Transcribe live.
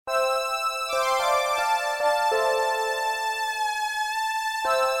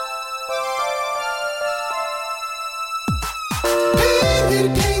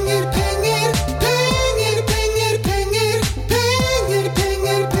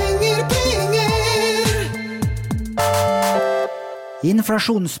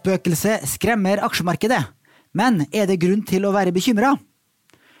Inflasjonsspøkelse skremmer aksjemarkedet, men det grunn til å være bekymret?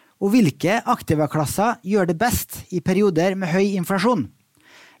 Og hvilke aktivaklasser gjør det best i perioder med høy inflasjon?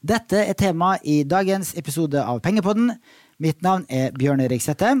 Dette tema i dagens episode av Pengepodden. Mitt navn Bjørn Erik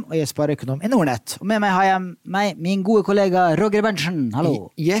Settem, og jeg spareøkonom i Nordnet. Og med meg har jeg min gode kollega Roger Berntsen. Hallo.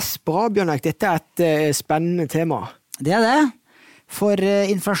 Yes, bra Bjørn Erik. Dette et spennende tema. Det det. For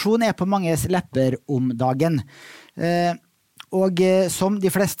inflasjon på manges lepper om dagen. Og som de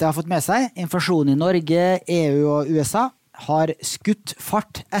fleste har fått med seg, inflasjonen i Norge, EU og USA har skutt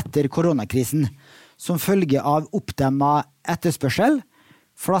fart etter koronakrisen, som følge av oppdemmet etterspørsel,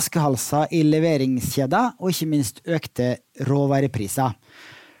 flaskehalser i leveringskjeder og ikke minst økte råvarepriser.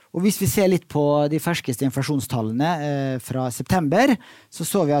 Og hvis vi ser litt på de ferskeste inflasjonstallene fra september,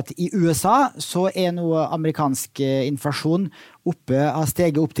 så vi at i USA så nå amerikansk inflasjon har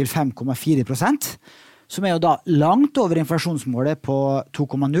steget opp til 5,4%, som jo da langt over inflasjonsmålet på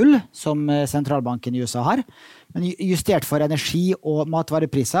 2,0, som sentralbanken i USA har. Men justert for energi- og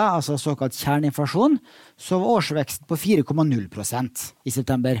matvarepriser, altså såkalt kjerneinflasjon, så var årsveksten på 4,0% i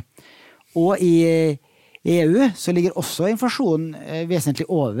september. Og i EU så ligger også inflasjonen vesentlig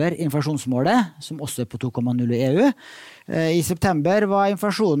over inflasjonsmålet, som også på 2,0 i EU. I september var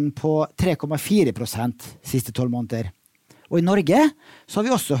inflasjonen på 3,4% siste 12 måneder. Og i Norge så har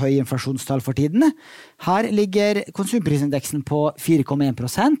vi også høy inflasjonstall for tiden. Her ligger konsumprisindeksen på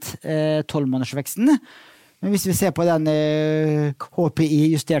 4,1%, 12-månedersveksten. Men hvis vi ser på den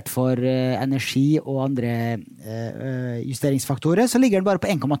HPI justert for energi og andre justeringsfaktorer, så ligger den bare på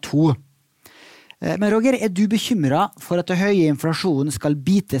 1,2. Men Roger, du bekymret for at den høye inflasjonen skal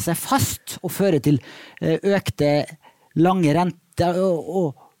bite seg fast og føre til økte lange renter,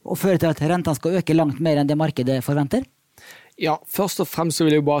 og føre til at rentene skal øke langt mer enn det markedet forventer? Ja, først og fremst så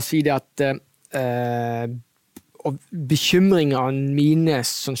vil jeg bare si det at bekymringene mine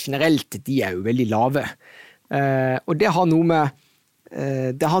sånn generelt, de jo veldig lave. Og det har noe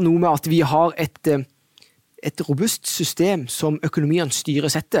med at vi har et robust system som økonomien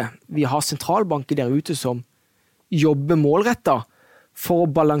styres etter. Vi har sentralbanker der ute som jobber målrettet for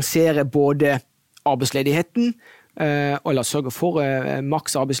å balansere både arbeidsledigheten, eller sørge for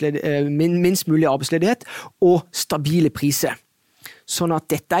minst mulig arbeidsledighet og stabile priser. Sånn at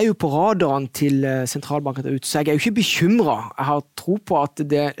dette jo på radaren til sentralbanken der ute, så jeg jo ikke bekymret. Jeg har tro på at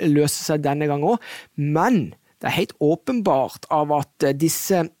det løser seg denne gang også, men det helt åpenbart av at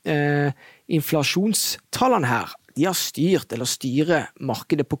disse inflasjonstallene her, de har styrt eller styrer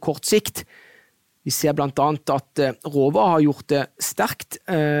markedet på kort sikt. Vi ser blant annet at råvarer har gjort det sterkt,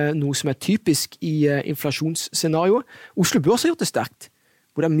 noe som typisk i inflasjonsscenarioet. Oslo Børs har gjort det sterkt,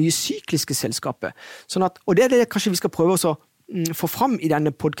 hvor det mye sykliske selskaper. Sånn at, og det det kanskje vi skal prøve å få fram i denne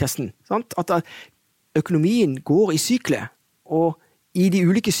podcasten, sant? At økonomien går i sykler, og i de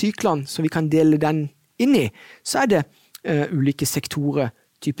ulike syklene som vi kan dele den inn i, så det ulike sektorer,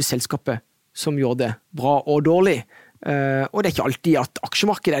 type selskaper, som gjør det bra og dårlig. Og det ikke alltid at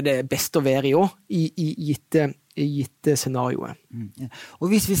aksjemarkedet det beste å være i gitte scenarioer.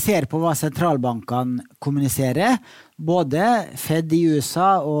 Og hvis vi ser på hva sentralbankene kommuniserer, både Fed i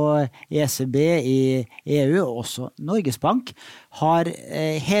USA og ECB i EU, og også Norges Bank, har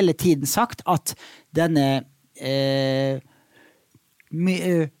hele tiden sagt at denne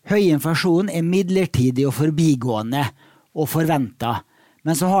høy inflasjon midlertidig og forbigående og forventet.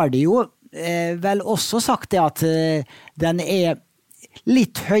 Men så har de jo vel også sagt det at den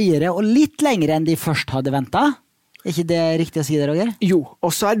litt høyere og litt lengre enn de først hadde ventet. Ikke det riktig å si det, Roger? Jo,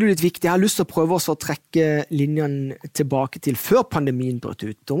 og så det litt viktig. Jeg har lyst til å prøve å trekke linjene tilbake til før pandemien brøt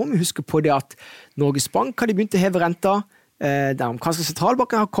ut. Da må vi huske på det at Norges Bank hadde begynt å heve renta. Den amerikanske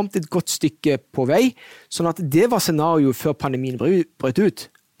sentralbanken har kommet et godt stykke på vei, sånn at det var scenarioet før pandemien brøt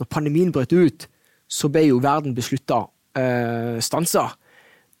ut. Når pandemien brøt ut, så ble jo verden besluttet stanset.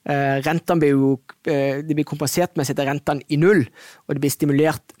 Rentene ble kompensert med å sette rentene i null, og det ble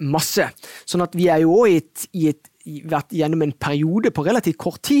stimulert masse. Sånn at vi jo også vært gjennom en periode på relativt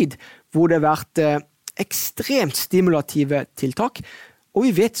kort tid, hvor det har vært ekstremt stimulative tiltak. Og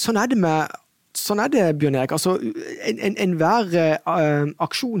vi vet, sånn det, Bjørn Erik. Altså, enhver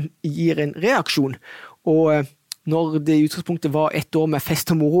aksjon gir en reaksjon, og når det i utgangspunktet var et år med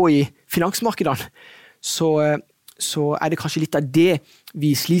fest og moro i finansmarkedene, så det kanskje litt av det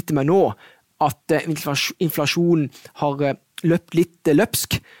vi sliter med nå, at inflasjonen har løpt litt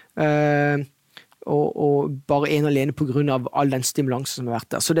løpsk, og bare alene på grunn av all den stimulansen som har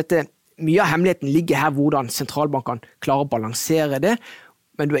vært der. Så mye av hemmeligheten ligger her hvordan sentralbankene klarer å balansere det,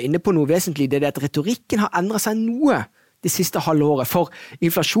 men du inne på noe vesentlig, det at retorikken har endret seg noe det siste halvåret, for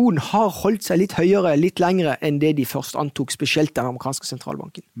inflasjonen har holdt seg litt høyere, litt lengre enn det de først antok, spesielt den amerikanske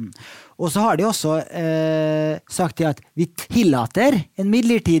sentralbanken. Og så har de også sagt at vi tillater en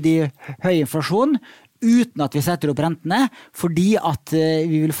midlertidig høy inflasjon uten at vi setter opp rentene, fordi at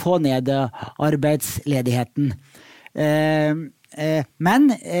vi vil få ned arbeidsledigheten.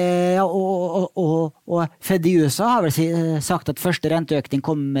 Men Fed i USA har vel sagt at første renteøkning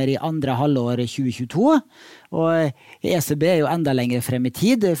kommer i andre halvår 2022, og ECB jo enda lenger frem i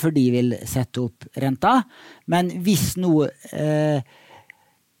tid, for de vil sette opp renta. Men hvis nå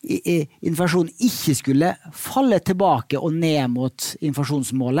inflasjonen ikke skulle falle tilbake og ned mot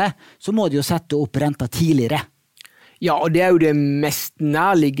inflasjonsmålet, så må de jo sette opp renta tidligere. Ja, og det jo det mest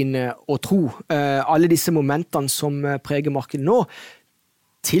nærliggende å tro. Alle disse momentene som preger markedet nå,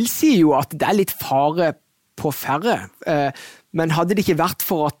 tilsier jo at det litt fare på færre. Men hadde det ikke vært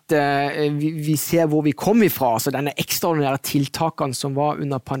for at vi ser hvor vi kom ifra, altså denne ekstraordinære tiltakene som var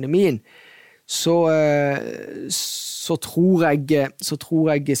under pandemien, så tror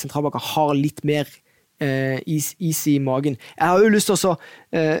jeg sentralbanken har litt mer is i magen. Jeg har jo lyst til å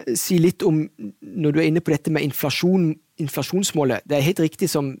si litt om, når du inne på dette med inflasjonsmålet. Det helt riktig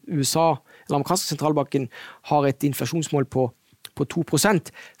som USA, eller amerikanske sentralbanken, har et inflasjonsmål på 2%.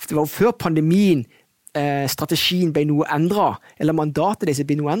 Det var jo før pandemien strategien ble noe endret, eller mandatet deres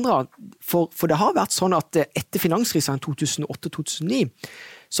ble noe endret. For det har vært sånn at etter finanskrisen 2008-2009,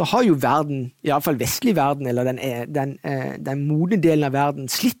 så har jo verden, i alle fall vestlig verden, eller den modne delen av verden,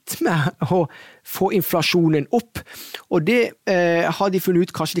 slitt med å få inflasjonen opp. Og det har de funnet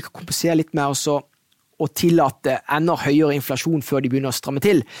ut, kanskje de kan kompensere litt med å tillate enda høyere inflasjon før de begynner å stramme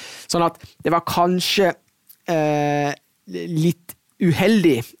til. Sånn at det var kanskje litt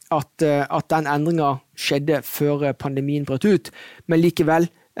uheldig at den endringen skjedde før pandemien brøt ut, men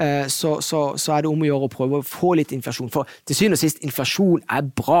likevel så det om å gjøre å prøve å få litt inflasjon. For til syvende og sist, inflasjon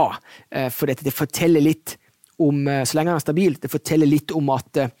bra, for det forteller litt om, så lenge den stabil, det forteller litt om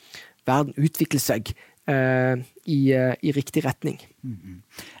at verden utvikler seg i riktig retning.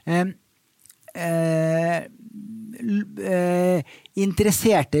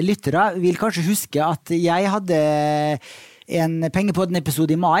 Interesserte lyttere vil kanskje huske at jeg hadde en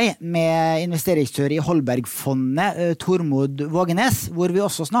pengepodden-episode i mai med investeringsdirektør i Holberg-fondet, Tormod Vågenes, hvor vi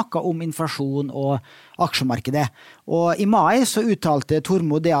også snakket om inflasjon og aksjemarkedet. Og i mai så uttalte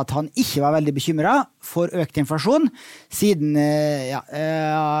Tormod det at han ikke var veldig bekymret for økt inflasjon, siden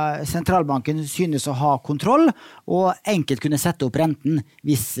sentralbanken synes å ha kontroll og enkelt kunne sette opp renten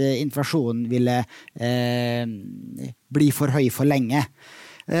hvis inflasjonen ville bli for høy for lenge.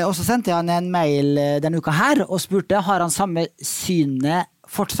 Og så sendte han en mail denne uka her og spurte, har han samme synet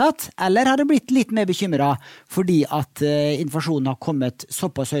fortsatt, eller har det blitt litt mer bekymret fordi at inflasjonen har kommet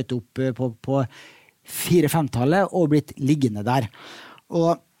såpass høyt opp på 4-5-tallet og blitt liggende der.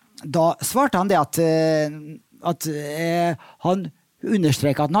 Og da svarte han det at han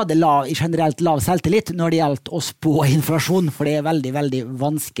understreker at han hadde generelt lav selvtillit når det gjaldt å spå inflasjon, for det veldig, veldig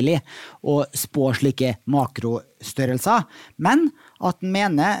vanskelig å spå slike makrostørrelser. Men at han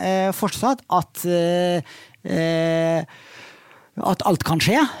mener fortsatt at alt kan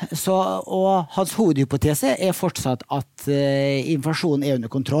skje, og hans hovedhypotese fortsatt at inflasjonen under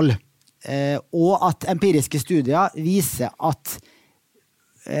kontroll, og at empiriske studier viser at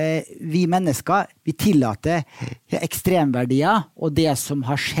vi mennesker, vi tillater ekstremverdier, og det som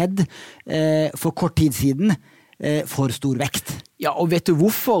har skjedd for kort tid siden, for stor vekt. Ja, og vet du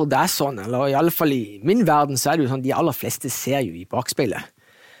hvorfor det sånn? Eller i alle fall i min verden så det jo sånn, de aller fleste ser jo i bakspeilet.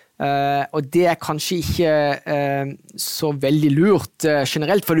 Og det kanskje ikke så veldig lurt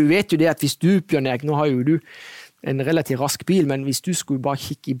generelt, for du vet jo det at hvis du, Bjørn Erik, nå har jo du en relativt rask bil, men hvis du skulle bare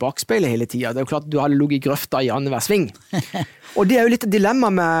kikke i bakspeilet hele tiden, det jo klart at du hadde ligget i grøfta i annenhver sving. Og det jo litt et dilemma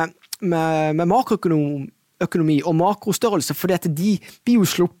med makroøkonomi og makrostørrelse, for de blir jo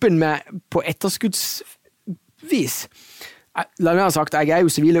sluppen med på etterskuddsvis. La meg ha sagt,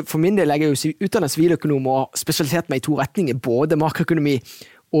 for min del, jeg jo utdannet siviløkonom og spesialisert meg i 2 retninger, både makroøkonomi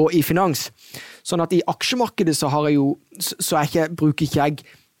og i finans. Sånn at i aksjemarkedet så bruker ikke jeg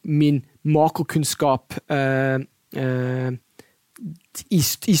min makrokunnskap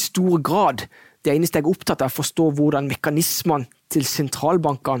i stor grad. Det eneste jeg opptatt av å forstå hvordan mekanismene til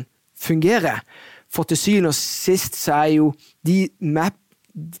sentralbankene fungerer. For til syvende og sist så jo de med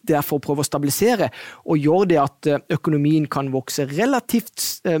derfor å prøve å stabilisere og gjøre det at økonomien kan vokse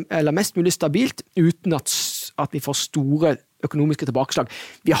relativt eller mest mulig stabilt uten at vi får store økonomiske tilbakeslag.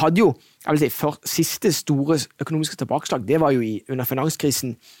 Vi hadde jo, siste store økonomiske tilbakeslag, det var jo under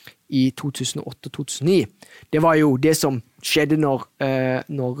finanskrisen i 2008-2009. Det var jo det som skjedde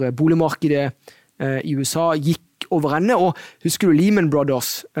når boligmarkedet i USA gikk over ende, og husker du Lehman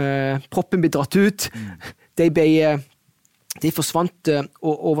Brothers, proppen ble dratt ut, de forsvant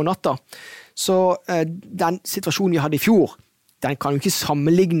over natta. Så den situasjonen vi hadde i fjor, den kan jo ikke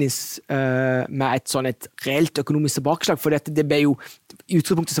sammenlignes med et reelt økonomisk tilbakeslag, for det ble jo, i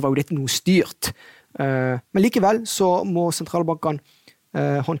utgangspunktet så var jo dette noe styrt. Men likevel så må sentralbankene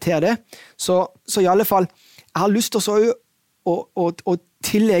håndtere det. Så i alle fall, jeg har lyst til å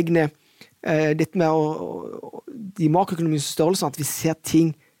tillegne dette med de makroøkonomiske størrelsene, at vi ser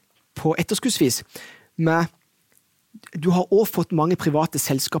ting på etterskuddsvis. Men du har også fått mange private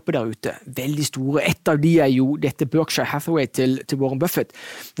selskaper der ute, veldig store. Et av de jo dette Berkshire Hathaway til Warren Buffett,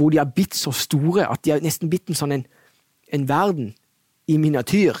 hvor de har blitt så store at de har nesten blitt en verden i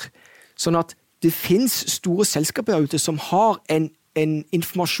miniatyr. Sånn at det finnes store selskaper der ute som har en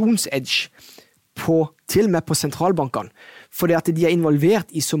informasjonsedge til og med på sentralbankene, fordi at de er involvert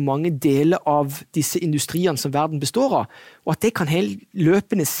i så mange deler av disse industriene som verden består av, og at de kan helt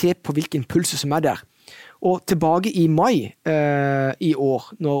løpende se på hvilke impulser som er der. Og tilbake i mai i år,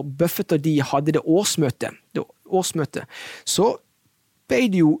 når Buffett og de hadde det årsmøtet, så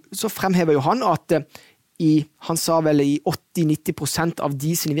fremhever jo han at han sa vel i 80-90% av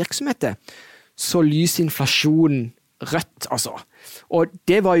de sine virksomheter, så lyser inflasjonen rødt, altså. Og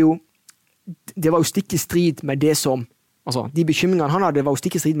det var jo stikk i strid med det som, altså de bekymringene han hadde, det var jo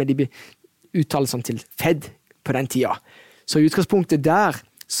stikk i strid med de uttalelsene til Fed på den tida. Så i utgangspunktet der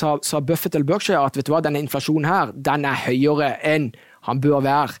sa Buffett eller Berkshire at vet du hva, denne inflasjonen her, den er høyere enn han bør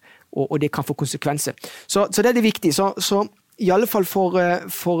være, og det kan få konsekvenser. Så det er det viktige. Så i alle fall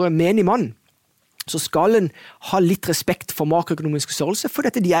for menig mann, så skal en ha litt respekt for makroøkonomiske størrelser, for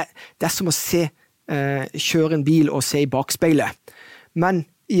det er som å kjøre en bil og se i bakspeilet. Men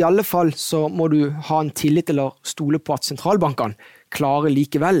i alle fall så må du ha en tillit eller stole på at sentralbankene klarer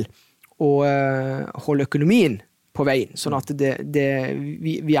likevel å holde økonomien på veien, sånn at det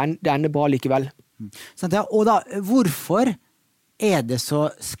ender bra likevel. Sånn, ja. Og da, hvorfor er det så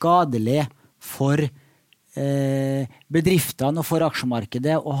skadelig for bedriftene og for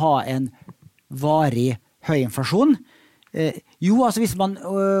aksjemarkedet å ha en varig høy inflasjon? Jo, altså hvis man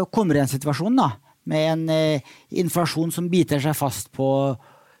kommer i en situasjon da, med en inflasjon som biter seg fast på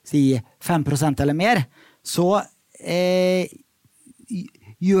si 5% eller mer, så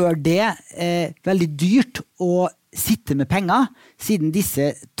gjør det veldig dyrt å sitte med penger, siden disse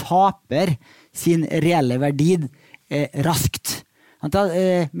taper sin reelle verdi raskt.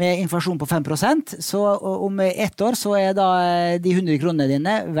 Med inflasjon på 5%, så om ett år så er da de 100 kronene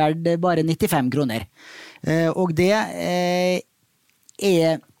dine verd bare 95 kroner. Og det er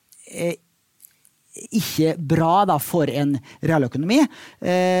ikke bra da for en realøkonomi.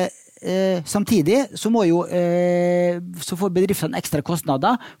 Samtidig så så får bedriftene ekstra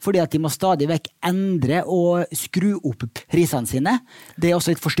kostnader fordi at de må stadig vekk endre og skru opp prisene sine. Det er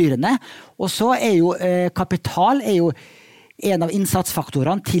også litt forstyrrende. Og så jo kapital jo en av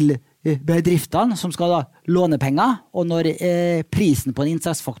innsatsfaktorene til bedriftene som skal da låne penger, og når prisen på en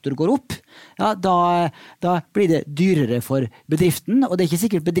innsatsfaktor går opp, ja, da blir det dyrere for bedriften, og det er ikke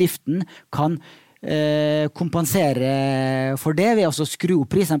sikkert bedriften kan kompensere for det ved å skru opp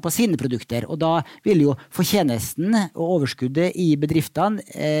prisene på sine produkter, og da vil jo fortjenesten og overskuddet i bedriftene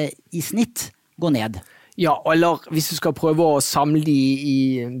i snitt gå ned. Ja, eller hvis du skal prøve å samle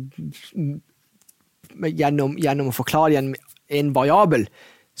gjennom å forklare gjennom en variabel,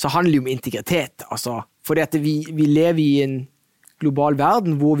 så handler det om integritet. Altså, for vi lever i en global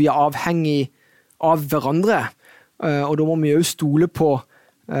verden hvor vi avhengig av hverandre, og da må vi jo stole på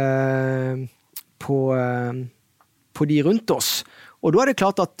de rundt oss. Og da det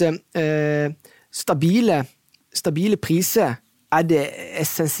klart at stabile priser det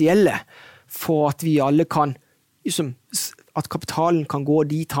essensielle for at vi alle kan, at kapitalen kan gå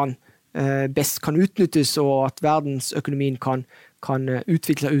dit han best kan utnyttes, og at verdensøkonomien kan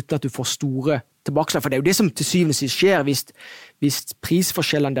utvikle uten at du får store tilbakeslag. For det jo det som til syvende og sist skjer. Hvis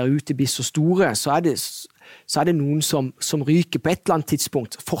prisforskjellene der ute blir så store, så det noen som ryker på et eller annet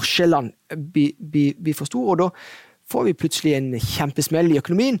tidspunkt. Forskjellene blir for store, og da får vi plutselig en kjempesmell i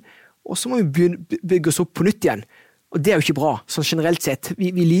økonomien, og så må vi bygge oss opp på nytt igjen. Og det jo ikke bra, sånn generelt sett.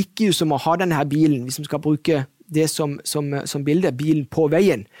 Vi liker jo som å ha denne her bilen, hvis vi skal bruke det som bilde, bilen på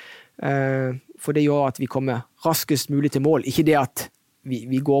veien. For det gjør at vi kommer raskest mulig til mål. Ikke det at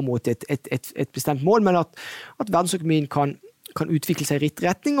vi går mot et bestemt mål, men at verdensøkonomien kan utvikle seg i rett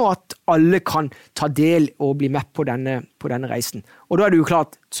retning, og at alle kan ta del og bli med på denne reisen. Og da det jo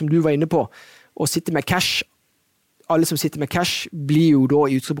klart, som du var inne på, å sitte med cash, alle som sitter med cash blir jo da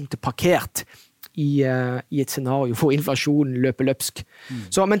i utgangspunktet parkert i et scenario hvor inflasjonen løper løpsk.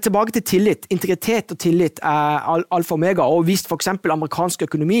 Så, men tilbake til tillit. Integritet og tillit alfa og omega, og hvis for eksempel amerikansk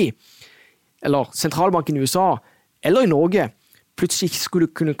økonomi, eller sentralbanken i USA, eller i Norge, plutselig ikke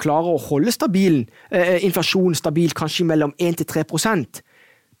skulle kunne klare å holde inflasjonen stabil, kanskje mellom 1-3%,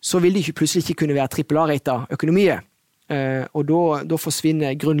 så vil det plutselig ikke kunne være AAA-rated økonomier. Og da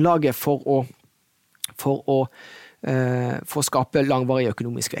forsvinner grunnlaget for å skape langvarig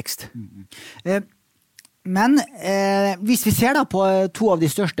økonomisk vekst. Men hvis vi ser da på to av de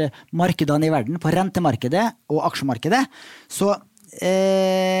største markedene i verden, på rentemarkedet og aksjemarkedet, så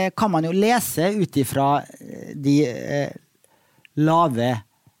kan man jo lese ut ifra de lave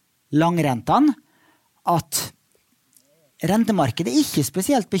langrentene at rentemarkedet ikke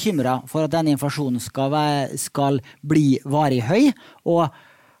spesielt bekymret for at denne inflasjonen skal bli varig høy, og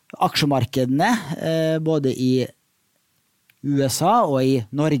aksjemarkedene både i USA og i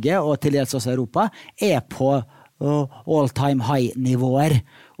Norge og til dels også Europa på all-time high-nivåer.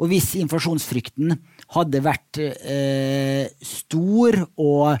 Og hvis inflasjonsfrykten hadde vært stor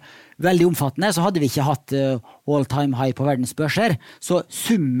og veldig omfattende, så hadde vi ikke hatt all-time high på verdens børser. Så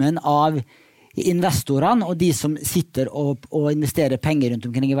summen av investorene og de som sitter og investerer penger rundt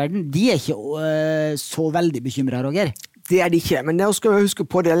omkring i verden, de ikke så veldig bekymret, Roger. Det de ikke, men det skal vi huske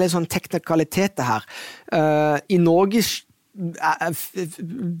på, det litt sånn teknikaliteter her. I Norge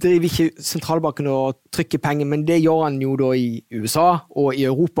driver ikke sentralbanken og trykker penger, men det gjør han jo da i USA og i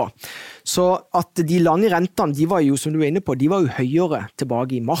Europa. Så at de lange rentene, de var jo, som du inne på, de var jo høyere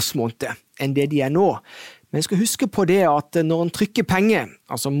tilbake i mars måned enn det de nå. Men jeg skal huske på det at når en trykker penger,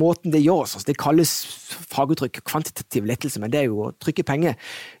 altså måten det gjøres, altså det kalles faguttrykk kvantitativ lettelse, men det jo å trykke penger,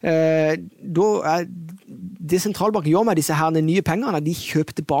 da det sentralbanken gjør med disse her nye pengene, de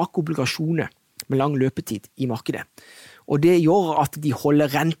kjøper tilbake obligasjoner med lang løpetid i markedet. Og det gjør at de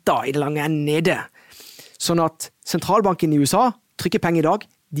holder renta i det lange enden nede. Sånn at sentralbanken i USA trykker penger i dag,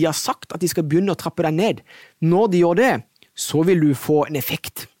 de har sagt at de skal begynne å trappe den ned. Når de gjør det, så vil du få en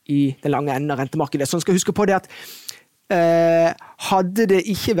effekt i den lange enden av rentemarkedet. Så man skal huske på det at hadde det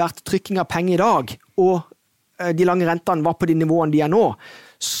ikke vært trykking av penger i dag, og de lange rentene var på de nivåene de nå,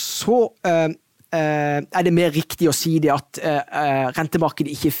 så det mer riktig å si det at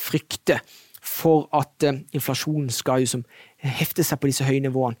rentemarkedet ikke frykter for at inflasjonen skal jo hefte seg på disse høye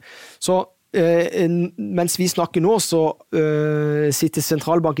nivåene. Så mens vi snakker nå, så sitter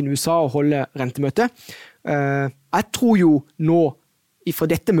sentralbanken i USA og holder rentemøte. Jeg tror jo nå, fra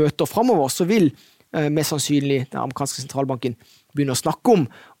dette møtet og fremover, så vil mest sannsynlig den amerikanske sentralbanken begynne å snakke om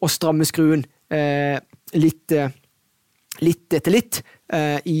å stramme skruen litt etter litt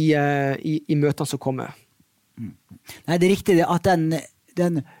i møtene som kommer. Nei, det riktig at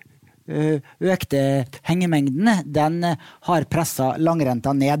den økte hengemengden, den har presset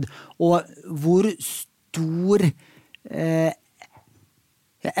langrenta ned. Og hvor stor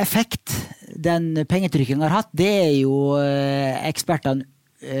effekt den pengetrykken har hatt, det jo ekspertene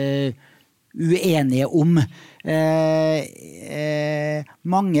uenige om.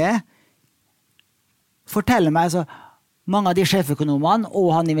 Mange forteller meg, altså, mange av de sjeføkonomene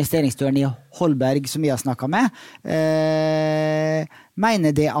og han investeringsdøren i Holberg som vi har snakket med,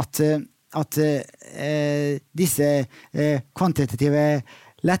 mener det at disse kvantitative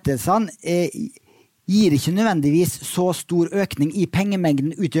lettelsene gir ikke nødvendigvis så stor økning i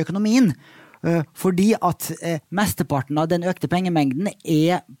pengemengden ut i økonomien, fordi at mesteparten av den økte pengemengden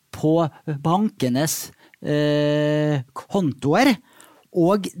på bankenes kontoer,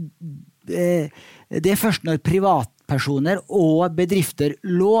 og det først når privatpersoner og bedrifter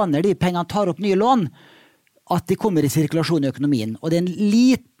låner de pengene, tar opp nye lån, at de kommer i sirkulasjon i økonomien. Og det en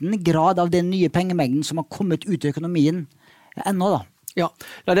liten grad av den nye pengemengden som har kommet ut i økonomien ennå da. Ja,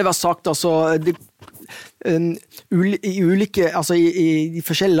 det var sagt, altså, i de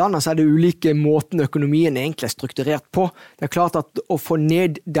forskjellige landene så det ulike måten økonomien egentlig strukturert på. Det klart at å få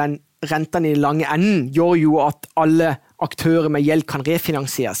ned den renten i lange enden gjør jo at alle aktører med gjeld kan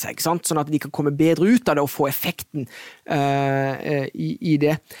refinansiere seg, sant? Sånn at de kan komme bedre ut av det og få effekten i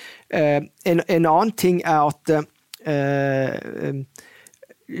det. En annen ting at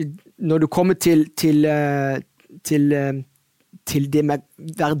når du kommer til det med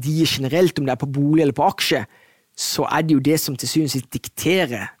verdier generelt, om det på bolig eller på aksje, så det jo det som til syvende og sist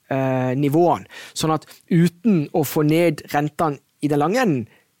dikterer nivåene. Sånn at uten å få ned rentene i den lange enden,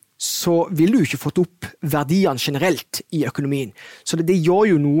 så vil du ikke fått opp verdiene generelt i økonomien. Så det gjør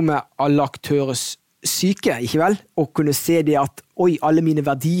jo noe med alle aktørers syke, ikke vel? Å kunne se det at, oi, alle mine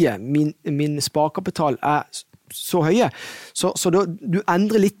verdier, min sparekapital så høye. Så da, du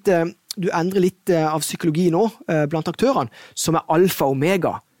endrer litt av psykologi nå blant aktørene, som alfa og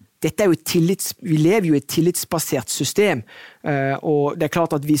omega dette jo vi lever jo i et tillitsbasert system, og det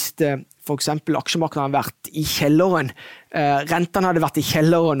klart at hvis for eksempel aksjemarkedet hadde vært i kjelleren, rentene hadde vært i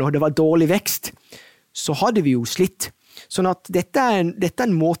kjelleren, og det var dårlig vekst, så hadde vi jo slitt. Sånn at dette er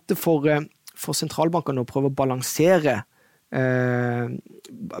en måte for sentralbankene å prøve å balansere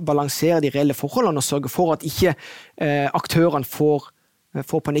de reelle forholdene og sørge for at ikke aktørene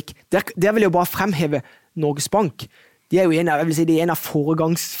får panikk. Der vil jeg bare fremheve Norges Bank. De jo en av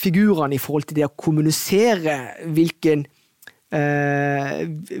foregangsfigurene i forhold til det å kommunisere hvilken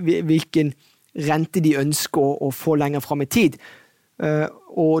rente de ønsker å få lenger frem i tid.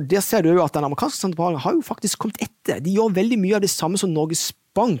 Og der ser du jo at den amerikanske sentralbanken har jo faktisk kommet etter. De gjør veldig mye av det samme som Norges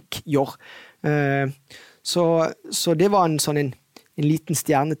Bank gjør. Så det var en liten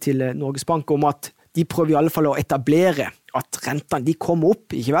stjerne til Norges Bank om at de prøver i alle fall å etablere at rentene de kommer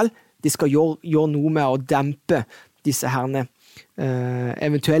opp, ikke vel? De skal gjøre noe med å dempe disse herne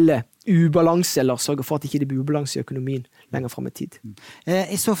eventuelle ubalanse, eller sørge for at ikke det blir ubalanse i økonomien lenger frem i tid.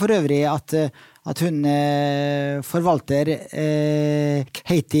 Jeg så for øvrig at hun forvalter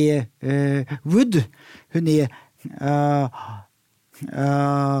Katie Wood, hun i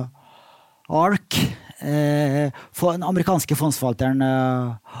ARK, for den amerikanske fondsforvalteren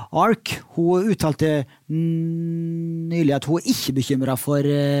ARK, hun uttalte nylig at hun ikke bekymret for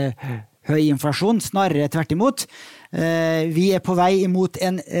høy inflasjon, snarere tvert imot. Vi på vei imot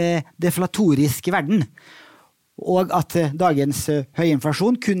en deflatorisk verden, og at dagens høy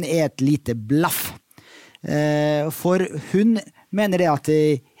inflasjon kun et lite blaff. For hun mener det at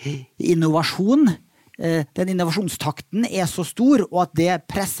innovasjon, den innovasjonstakten så stor, og at det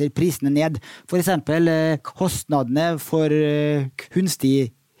presser prisene ned. For eksempel kostnadene for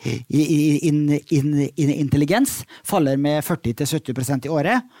kunstig intelligens faller med 40-70% i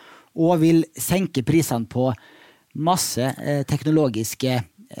året, og vil senke prisene på masse teknologiske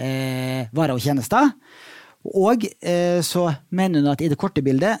varer og tjenester. Og så mener hun at i det korte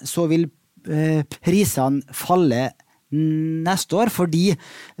bildet så vil prisene falle neste år, fordi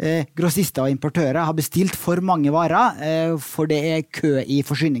grossister og importører har bestilt for mange varer, for det kø i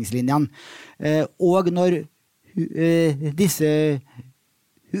forsyningslinjene. Og når disse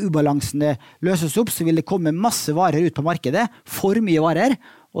ubalansene løses opp, så vil det komme masse varer ut på markedet, for mye varer,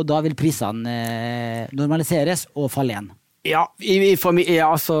 og da vil prisene normaliseres og falle igjen. Ja, fra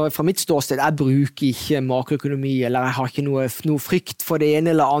mitt ståsted, jeg bruker ikke makroøkonomi, eller jeg har ikke noe frykt for det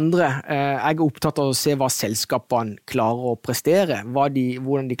ene eller andre. Jeg opptatt av å se hva selskapene klarer å prestere,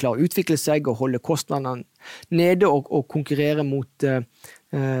 hvordan de klarer å utvikle seg og holde kostnadene nede og konkurrere mot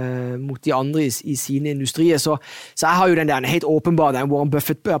de andre i sine industrier. Så jeg har jo den helt åpenbare, den Warren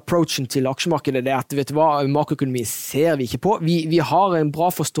Buffett-approachen til aksjemarkedet, det at, vet du hva, makroøkonomi ser vi ikke på. Vi har en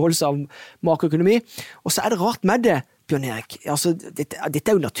bra forståelse av makroøkonomi, og så det rart med det, Bjørn Erik. Altså,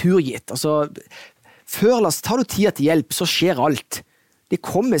 dette jo naturgitt. Altså, før tar du tida til hjelp, så skjer alt. Det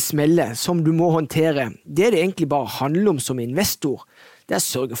kommer smeller som du må håndtere. Det egentlig bare handler om som investor, det å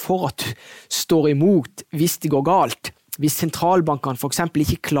sørge for at du står imot hvis det går galt. Hvis sentralbankene for eksempel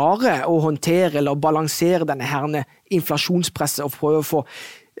ikke klarer å håndtere eller balansere denne herne inflasjonspresset og prøve å få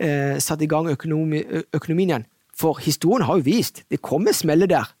satt i gang økonomien igjen. For historien har jo vist, det kommer smeller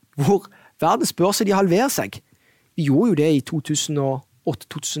der, hvor verdens børser de halverer seg. Vi gjorde jo det i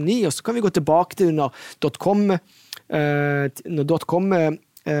 2008-2009, og så kan vi gå tilbake til under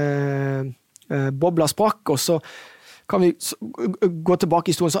bobla sprakk, og så kan vi gå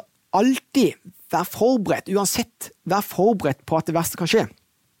tilbake i historien, så alltid vær forberedt, uansett, vær forberedt på at det verste kan skje.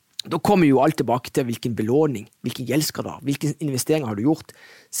 Da kommer jo alt tilbake til hvilken belåning, hvilken gjeldsgrad du har, hvilke investeringer har du gjort.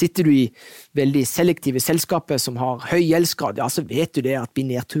 Sitter du i veldig selektive selskaper som har høy gjeldsgrad, ja, så vet du det at blir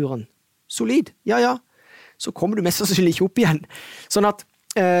nedturen solid. Ja, så kommer du mest sannsynlig ikke opp igjen. Sånn at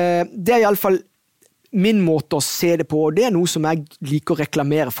det i alle fall min måte å se det på, og det noe som jeg liker å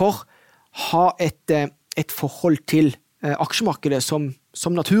reklamere for. Ha et forhold til aksjemarkedet som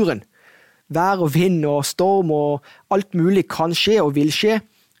naturen. Vær og vind og storm og alt mulig kan skje og vil skje.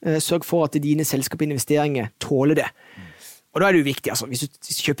 Sørg for at dine selskapsinvesteringer tåler det. Og da det jo viktig, altså, hvis du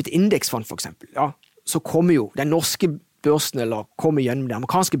kjøper et indeksfond for eksempel, ja, så kommer jo den norske børsen eller kommer gjennom det,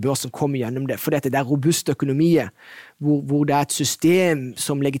 amerikanske børsen kommer gjennom det, for det robuste økonomier, hvor det et system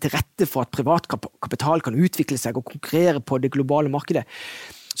som legger til rette for at privat kapital kan utvikle seg og konkurrere på det globale markedet.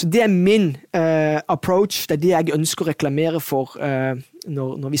 Så det min approach, det det jeg ønsker å reklamere for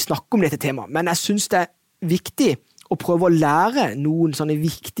når vi snakker om dette temaet. Men jeg synes det viktig å prøve å lære noen sånne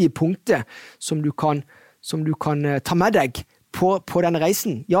viktige punkter som du kan ta med deg på denne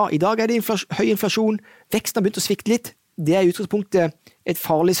reisen. Ja, i dag det høy inflasjon, veksten har begynt å svikte litt. Det i utgangspunktet et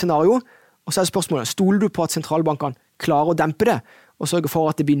farlig scenario. Og så det spørsmålet, stoler du på at sentralbankene klarer å dempe det? og sørge for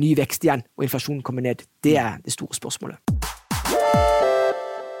at det blir ny vekst igjen, og inflasjonen kommer ned. Det det store spørsmålet.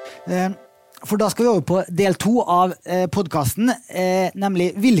 For da skal vi over på del 2 av podcasten,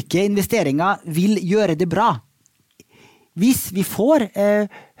 nemlig hvilke investeringer vil gjøre det bra hvis vi får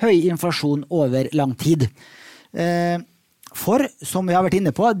høy inflasjon over lang tid. For, som vi har vært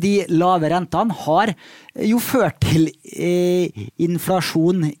inne på, de lave rentene har jo ført til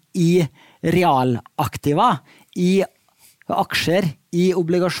inflasjon i realaktiva, i aksjer, i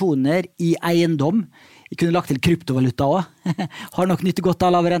obligasjoner, i eiendom. Vi kunne lagt til kryptovaluta også. Har nok nytt godt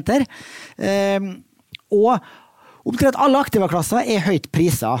av lave renter. Og omtrent alle aktivaklasser høyt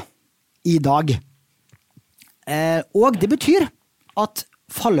priset i dag. Og det betyr at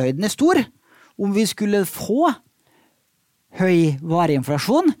fallhøyden stor om vi skulle få høy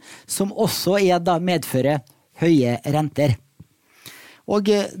vareinflasjon, som også da medfører høye renter. Og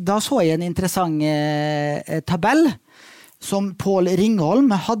da så jeg en interessant tabell som Pål Ringholm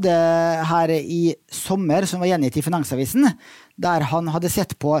hadde her i sommer, som var gjengitt i Finansavisen, der han hadde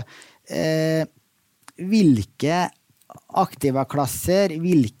sett på hvilke aktivaklasser,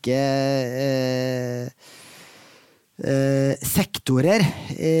 hvilke sektorer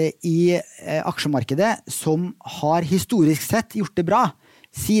i aksjemarkedet som har historisk sett gjort det bra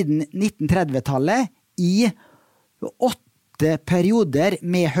siden 1930-tallet i 8 perioder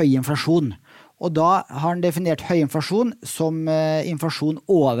med høy inflasjon. Og da har han definert høy inflasjon som inflasjon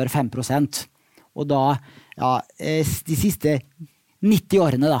over 5%. Og da, de siste 90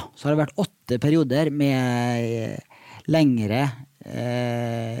 årene da, så har det vært 8 perioder med lengre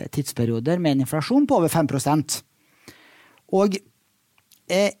tidsperioder med en inflasjon på over 5%. Og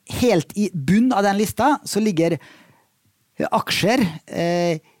helt i bunn av den lista så ligger aksjer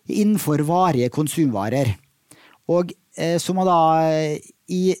innenfor varige konsumvarer. Og som har da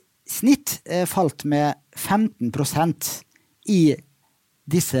i snitt falt med 15% i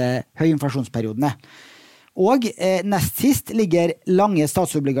disse høyinflasjonsperiodene. Og nest sist ligger lange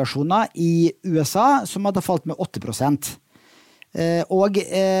statsobligasjoner i USA som hadde falt med 8%. Og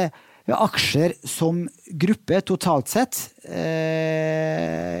aksjer som gruppe totalt sett,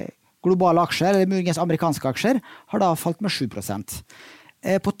 globale aksjer, eller muligens amerikanske aksjer, har da falt med 7%.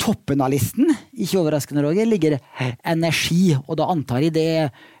 På toppen av listen, ikke overraskende Roger, ligger energi, og da antar jeg det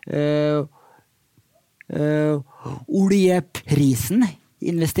oljeprisen,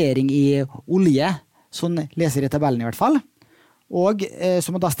 investering i olje, sånn leser jeg tabellen i hvert fall, og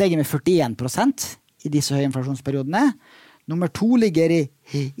som har da steget med 41% i disse høye inflasjonsperiodene. Nummer 2 ligger i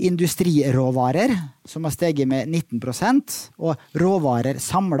industriråvarer, som har steget med 19%, og råvarer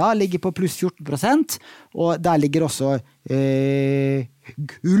samlet ligger på pluss 14%, og der ligger også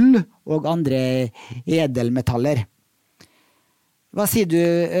gull og andre edelmetaller. Hva sier du,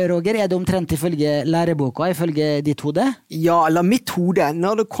 Roger? Det omtrent ifølge læreboka, ifølge ditt hode? Ja, eller mitt hode.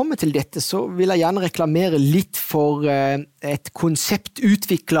 Når det kommer til dette, så vil jeg gjerne reklamere litt for et konsept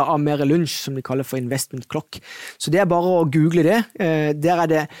utviklet av Merrill Lynch, som de kaller for Investment Clock. Så det bare å google det. Der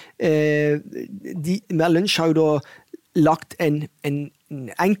det Merrill Lynch har jo da lagt en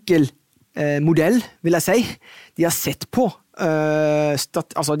enkel modell, vil jeg si. De har sett på de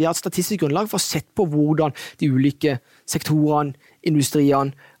har et statistisk grunnlag for å sette på hvordan de ulike sektorene,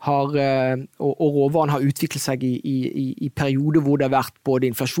 industriene og råvarene har utviklet seg i perioder hvor det har vært både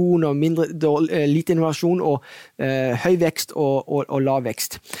inflasjon og lite innovasjon og høy vekst og lav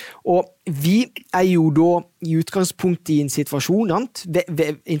vekst. Og vi jo da i utgangspunktet i en situasjon,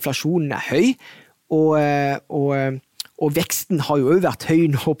 inflasjonen høy, og veksten har jo også vært høy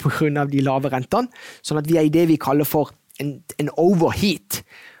nå på grunn av de lave rentene, sånn at vi i det vi kaller for en overheat.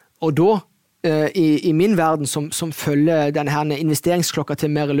 Og da, i min verden som følger denne her investeringsklokka til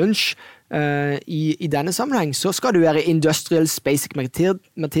Merrill Lynch i denne sammenheng, så skal det være industrials, basic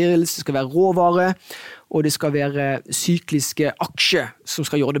materials, det skal være råvare, og det skal være sykliske aksjer som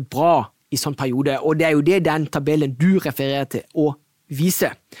skal gjøre det bra i sånn periode. Og det jo det den tabellen du refererer til å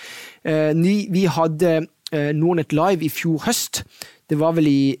vise. Vi hadde Nordnet Live i fjor høst. Det var vel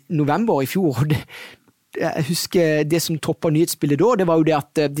i november i fjor, og jeg husker det som toppet nyhetsbildet da, det var jo det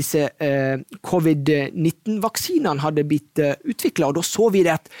at disse covid-19-vaksinene hadde blitt utviklet, og da så vi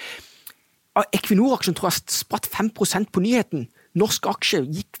det at Equinor-aksjen tror jeg spratt 5% på nyheten. Norsk aksje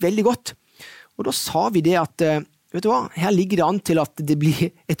gikk veldig godt. Og da sa vi det at, vet du hva, her ligger det an til at det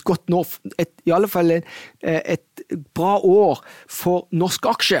blir et godt år, i alle fall et bra år for norsk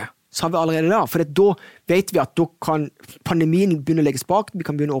aksje, sa vi allerede da, for da vet vi at da kan pandemien begynne å legges bak, vi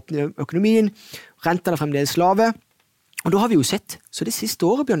kan begynne å åpne økonomien, rentene fremdeles lave, og da har vi jo sett, så det siste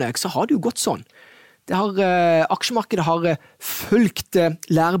året, Bjørn Erik, så har det jo gått sånn. Aksjemarkedet har fulgt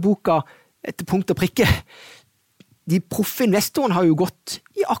læreboka etter punkt og prikke. de proffe investorene har jo gått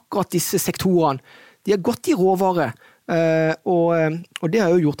i akkurat disse sektorene. De har gått i råvare, og det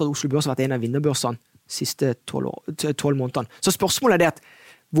har jo gjort at Oslo Børs har vært en av vinnerbørsene de siste 12 månedene. Så spørsmålet er det at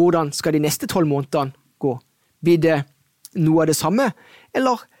hvordan skal de neste 12 månedene gå? Blir det noe av det samme,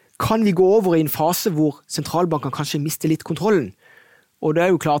 eller kan vi gå over i en fase hvor sentralbanken kanskje mister litt kontrollen? Og det er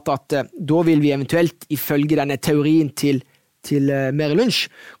jo klart at da vil vi eventuelt, ifølge denne teorien til Merrill Lynch,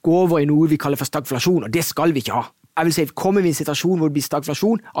 gå over i noe vi kaller for stagflasjon, og det skal vi ikke ha. Jeg vil si, kommer vi i en situasjon hvor det blir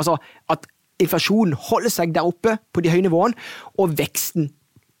stagflasjon, altså at inflasjonen holder seg der oppe på de høye nivåene, og veksten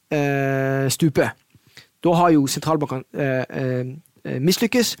stuper. Da har jo sentralbanken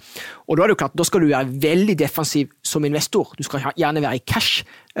mislykkes, og da er det jo klart, da skal du være veldig defensiv som investor. Du skal gjerne være i cash.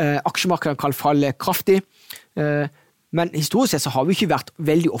 Aksjemarkedet kan falle kraftig, men historisk sett så har vi ikke vært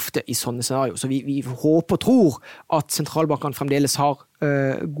veldig ofte i sånne scenarier, så vi håper og tror at sentralbanken fremdeles har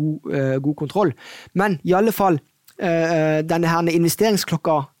god kontroll. Men i alle fall, denne her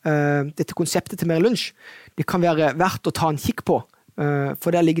investeringsklokka, dette konseptet til Merrill Lynch, det kan være verdt å ta en kikk på, for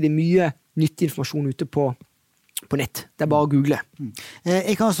der ligger det mye nyttig informasjon ute på nett. Det er bare å google.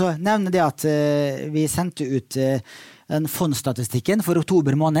 Jeg kan også nevne det at vi sendte ut en fondsstatistikken for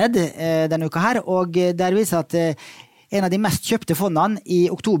oktober måned denne uka her, og der viser at en av de mest kjøpte fondene i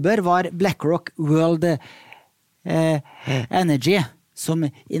oktober var BlackRock World Energy, som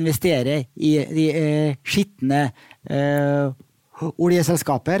investerer i de skittende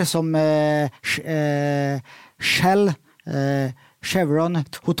oljeselskaper som Shell, Chevron,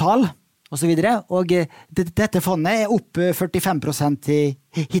 Total og så videre. Og dette fondet er opp 45%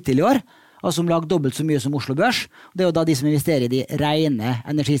 hittil i år, altså om lag dobbelt så mye som Oslo Børs. Det er jo da de som investerer i de rene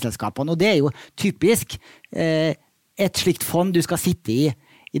energiselskapene, og det er jo typisk et slikt fond du skal sitte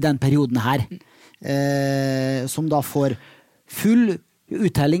i den perioden her, som da får full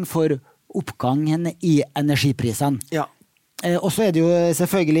uttelling for oppgangen i energiprisene. Ja. Og så er det jo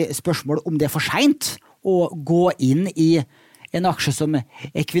selvfølgelig spørsmål om det er for sent å gå inn i en aksje som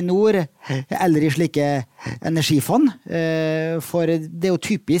Equinor eller i slike energifond, for det er jo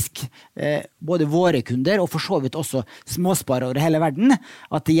typisk både våre kunder og for så vidt også småsparere over hele verden,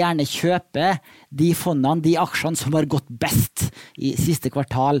 at de gjerne kjøper de fondene, de aksjene som har gått best i siste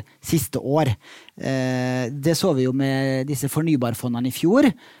kvartal, siste år. Det så vi jo med disse fornybarfondene i fjor,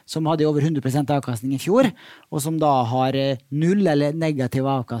 som hadde over 100% avkastning i fjor, og som da har null eller negativ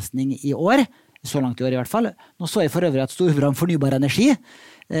avkastning i år, så langt i år i hvert fall. Nå så jeg for øvrig at Storebrand Fornybar Energi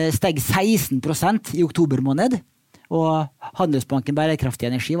steg 16% i oktober måned, og Handelsbanken Bærekraftig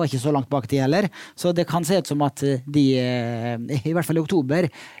Energi var ikke så langt bak de heller, så det kan se ut som at de, i hvert fall i oktober,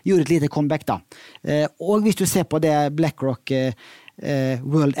 gjorde et lite comeback da. Og hvis du ser på det BlackRock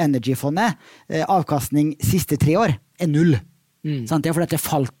World Energy-fondet, avkastning siste 3 år er null. Sant? Det er fordi det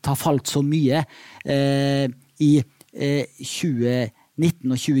har falt så mye i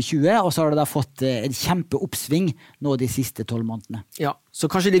 2019 og 2020, og så har det da fått en kjempeoppsving nå de siste 12 månedene. Ja, så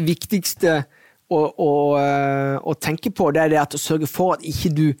kanskje det viktigste å tenke på, det er det at å sørge for at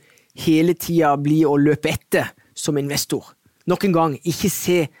ikke du hele tiden blir å løpe etter som investor. Nok en gang, ikke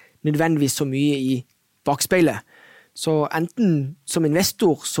se nødvendigvis så mye i bakspeilet. Så enten som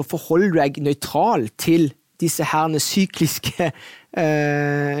investor så forholder du deg nøytral til disse herne sykliske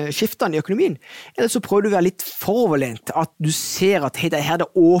skiftene i økonomien, eller så prøver du å være litt foroverlent, at du ser at her er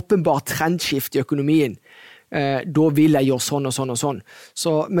det åpenbart trendskift i økonomien, da vil jeg gjøre sånn og sånn og sånn.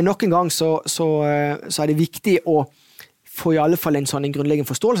 Men nok en gang så er det viktig å få i alle fall en sånn grunnleggende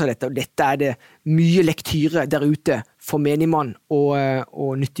forståelse av dette, og dette er det mye lektyre der ute for menigmann å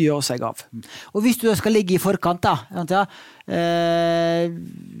nyttiggjøre seg av. Og hvis du skal ligge i forkant da,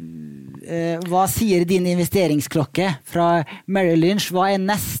 hva sier din investeringsklokke fra Merrill Lynch? Hva er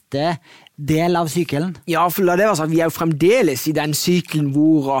neste del av sykelen? Ja, for la det være sagt, vi er jo fremdeles i den sykelen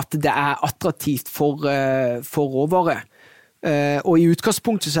hvor at det er attraktivt for råvare. Og i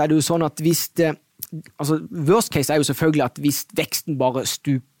utgangspunktet så er det jo sånn at hvis det worst case er jo selvfølgelig at hvis veksten bare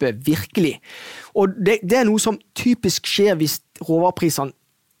stuper virkelig. Og det er noe som typisk skjer hvis råvareprisene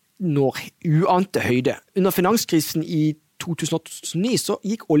når uante høyde. Under finanskrisen i 2009 så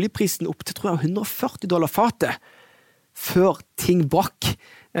gikk oljeprisen opp til, tror jeg, $140 fatet før ting brakk.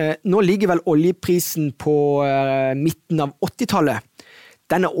 Nå ligger vel oljeprisen på midten av 80-tallet.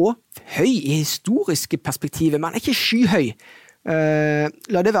 Den er også høy i historiske perspektiver, men er ikke skyhøy.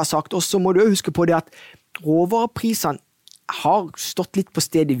 La det være sagt, og så må du huske på det at råvareprisene har stått litt på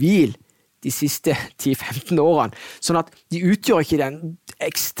stedet hvil de siste 10-15 årene, sånn at de utgjør ikke den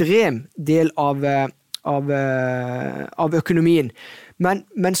ekstrem del av økonomien.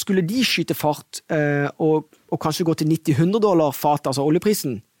 Men skulle de skyte fart og kanskje gå til $90-100 fat, altså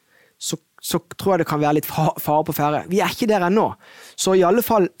oljeprisen, så så tror jeg det kan være litt fare på ferde. Vi ikke der ennå. Så i alle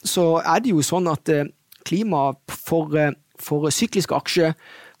fall så det jo sånn at klima for sykliske aksjer,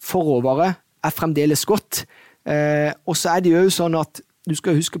 for råvare, fremdeles godt. Og så det jo sånn at du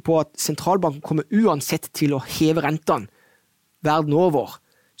skal huske på at sentralbanken kommer uansett til å heve rentene verden over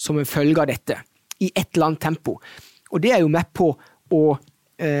som en følge av dette, i et eller annet tempo. Og det jo med på å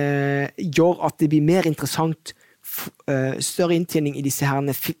gjøre at det blir mer interessant større inntjening i disse herne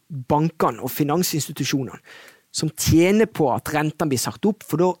bankene og finansinstitusjonene som tjener på at rentene blir sagt opp,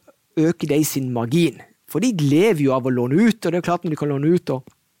 for da øker de sin margin. For de lever jo av å låne ut, og det klart når de kan låne ut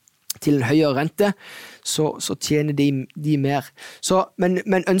til en høyere rente, så tjener de mer.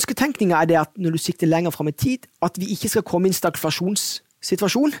 Men ønsketenkningen det at når du sikter lenger frem i tid, at vi ikke skal komme i en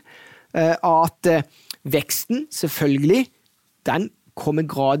stagflasjonssituasjon, at veksten selvfølgelig, den kommer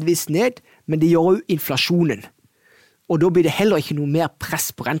gradvis ned, men det gjør jo inflasjonen. Og da blir det heller ikke noe mer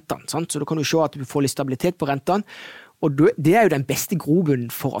press på rentene, sant? Så da kan du se at du får litt stabilitet på rentene, og det jo den beste grobunnen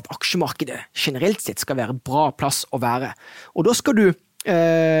for at aksjemarkedet generelt sett skal være bra plass å være. Og da skal du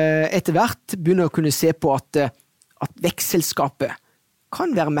etter hvert begynne å kunne se på at vekstselskapet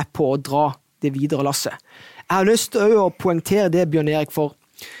kan være med på å dra det videre lasset. Jeg har lyst til å poengtere det, Bjørn Erik, for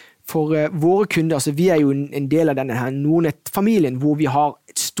våre kunder. Altså, vi jo en del av denne her Nordnet-familien, hvor vi har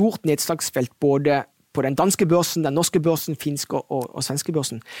et stort nedslagsfelt både på den danske børsen, den norske børsen, finske og svenske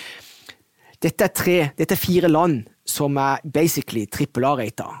børsen. Dette 4 land som basically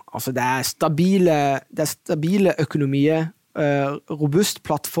AAA-rated. Altså det stabile økonomier, robust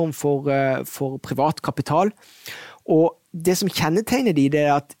plattform for privat kapital. Og det som kjennetegner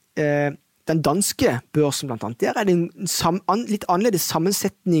det at den danske børsen blant annet, der det en litt annerledes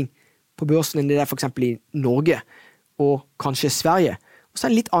sammensetning på børsen enn det for eksempel i Norge og kanskje Sverige. Og så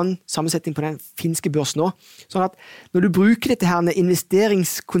en litt annen sammensetning på den finske børsen også. Sånn at når du bruker dette her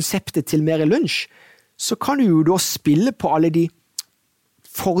investeringskonseptet til mer lunsj, så kan du jo da spille på alle de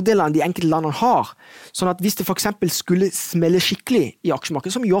fordelene de enkelte landene har. Sånn at hvis det for eksempel skulle smelle skikkelig i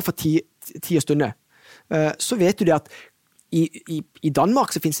aksjemarkedet, som gjør for 10 stunder, så vet du det at i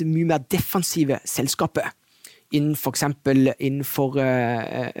Danmark så finnes det mye mer defensive selskaper. Innenfor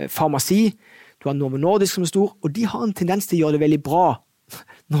farmasi, du har Novo Nordisk som stor, og de har en tendens til å gjøre det veldig bra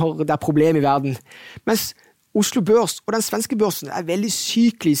når det problem i verden. Mens Oslo Børs og den svenske børsen veldig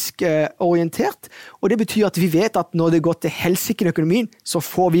syklisk orientert, og det betyr at vi vet at når det går til helsike i økonomien, så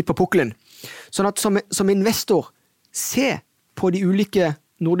får vi på pukkelen. Sånn at som investor, se på de ulike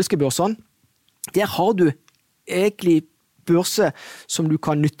nordiske børsene. Der har du egentlig børser som du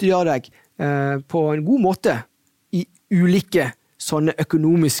kan nyttiggjøre deg på en god måte i ulike sånne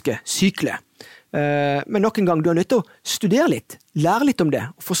økonomiske sykler. Men nok en gang, du nødt til å studere litt, lære litt om det,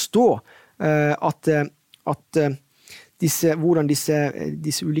 og forstå hvordan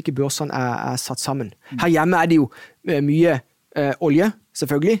disse ulike børsene satt sammen. Her hjemme det jo mye olje,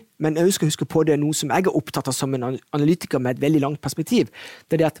 selvfølgelig, men jeg skal huske på det noe som jeg opptatt av som en analytiker med et veldig langt perspektiv.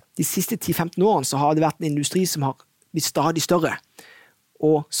 Det det at de siste 10-15 årene så har det vært en industri som har blitt stadig større,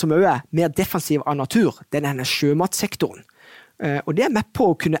 og som også mer defensiv av natur, denne sjømatsektoren. Og det med på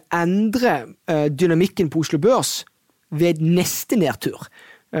å kunne endre dynamikken på Oslo Børs ved neste nedtur.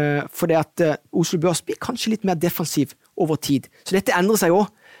 For det at Oslo Børs blir kanskje litt mer defensiv over tid. Så dette endrer seg også.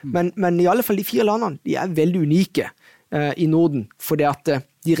 Men i alle fall de 4 landene, de veldig unike i Norden, for det at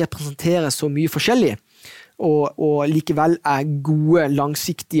de representerer så mye forskjellig, og likevel gode,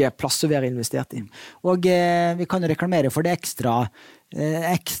 langsiktige plasser å være investert i. Og vi kan jo reklamere for det ekstra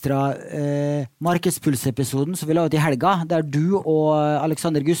markedspulsepisoden som vi la ut i helga, der du og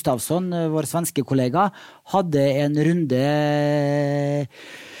Alexander Gustafsson, vår svenske kollega, hadde en runde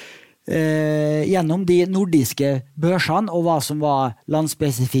gjennom de nordiske børsene og hva som var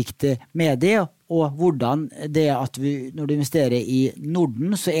landspesifikt med det, og hvordan det at når du investerer i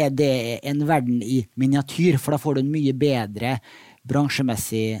Norden, så det en verden i miniatyr, for da får du en mye bedre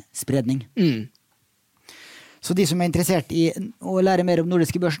bransjemessig spredning. Så de som interessert i å lære mer om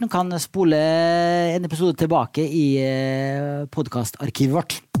nordiske børsen kan spole en episode tilbake i podcastarkivet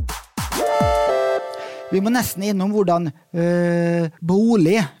vårt. Vi må nesten innom hvordan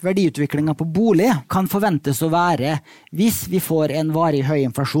verdiutviklingen på bolig kan forventes å være hvis vi får en varig høy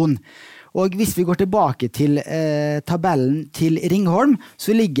inflasjon. Og hvis vi går tilbake til tabellen til Ringholm,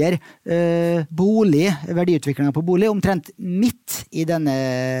 så ligger verdiutviklingen på bolig omtrent midt i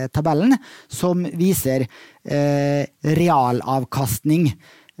denne tabellen, som viser realavkastning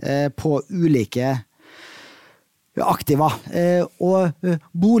på ulike aktiva. Og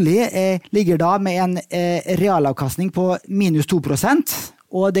bolig ligger da med en realavkastning på minus 2%,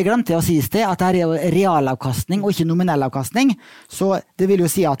 Og det glemte jeg å si I sted, at det er jo realavkastning og ikke nominell avkastning. Så det vil jo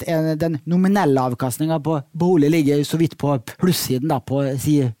si at den nominelle avkastningen på bolig ligger så vidt på plussiden da, på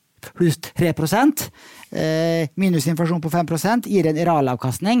si pluss 3%. Minus inflasjon på 5% gir en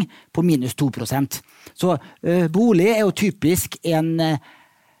realavkastning på minus 2%. Så bolig er jo typisk en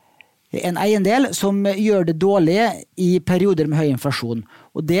eiendel som gjør det dårlig I perioder med høy inflasjon.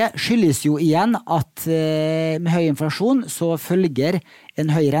 Og det skyldes jo igjen at med høy inflasjon så følger en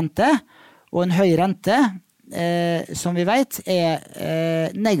høy rente, og en høy rente, som vi vet,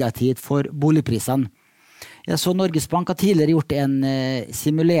 negativt for boligprisene. Jeg så Norges Bank har tidligere gjort en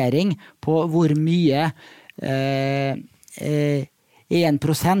simulering på hvor mye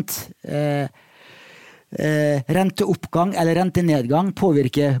 1% renteoppgang eller rentenedgang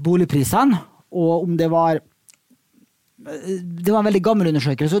påvirker boligprisene, og om det var en veldig gammel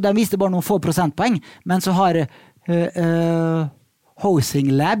undersøkelse, så den viste bare noen få prosentpoeng, men så har Housing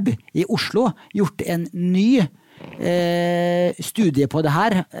Lab I Oslo gjort en ny studie på det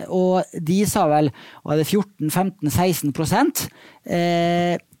her, og de sa vel var det 14-15-16%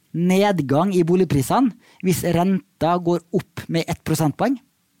 nedgang I boligprisene hvis renta går opp med 1 prosentpoeng,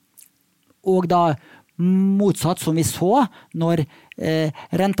 og da motsatt som vi så når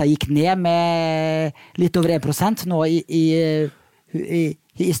renta gikk ned med litt over 1% nå I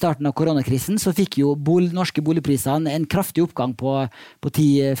starten av koronakrisen, så fikk jo norske boligprisene en kraftig oppgang på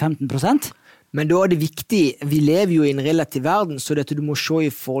 10-15%. Men da det viktig, vi lever jo I en relativ verden, så dette du må se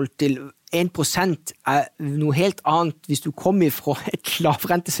I forhold til 1% noe helt annet hvis du kommer fra et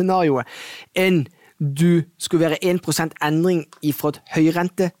lavrentescenario enn du skulle være 1% endring fra et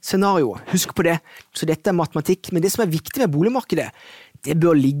høyrentescenario. Husk på det. Så dette matematikk. Men det som viktig med boligmarkedet, det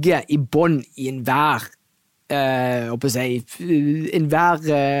bør ligge I bånd I enhver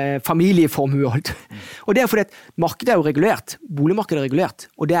familieformue. Og det fordi at markedet jo regulert, boligmarkedet regulert,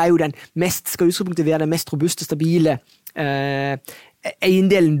 og det jo den mest, skal utgangspunktet være den mest robuste, stabile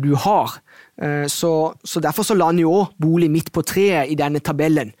eiendelen du har. Så derfor så lander jo også bolig midt på treet I denne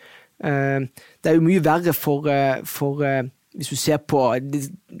tabellen. Det jo mye verre for hvis du ser på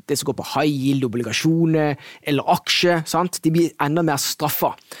det som går på high yield, obligasjoner eller aksjer, sant? De blir enda mer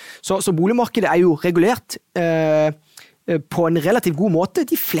straffet. Så boligmarkedet jo regulert på en relativt god måte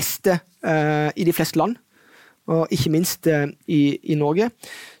I de fleste land, og ikke minst I Norge.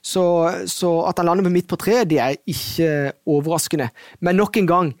 Så at han lander midt på treet, det ikke overraskende. Men nok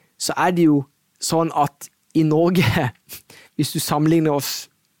en gang så det jo sånn at I Norge, hvis du sammenligner oss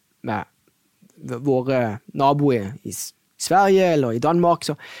med våre naboer I Sverige eller I Danmark,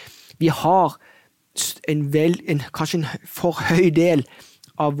 så vi har kanskje en for høy del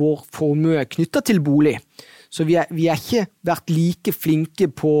av vår formue knyttet til bolig. Så vi ikke vært like flinke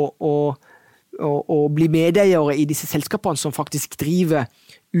på å bli medeiere I disse selskapene som faktisk driver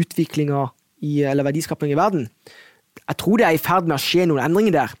utviklingen eller verdiskapning I verden. Jeg tror det I ferd med å skje noen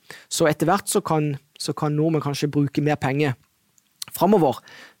endringer der. Så etter hvert så kan nordmenn kanskje bruke mer penger fremover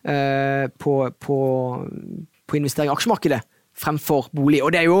på investering I aksjemarkedet fremfor bolig.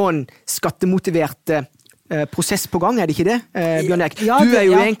 Og det jo en skattemotivert prosess på gang, det ikke det, Bjørn Erik? Ja, du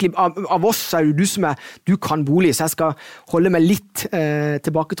jo egentlig, av oss jo du som du kan bolig, så jeg skal holde meg litt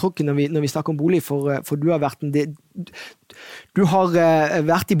tilbaketrukken når vi snakker om bolig, for du har vært du har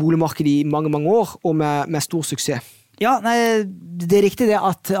vært I boligmarkedet I mange, mange år, og med stor suksess. Ja, nei, det riktig det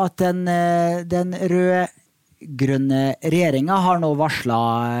at den rød-grønne regjeringen har nå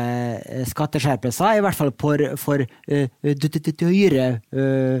varslet skatteskjerpelser, I hvert fall for dyre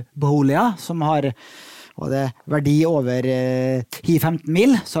boliger, som har verdi over 10-15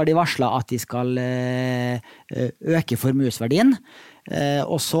 mil, så har de varslet at de skal øke formuesverdien.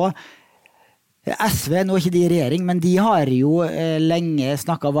 Og så SV, nå ikke de I regjering, men de har jo lenge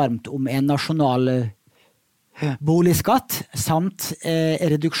snakket varmt om en nasjonal boligskatt, samt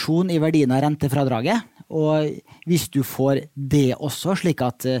reduksjon I verdien av rentefradraget. Og hvis du får det også, slik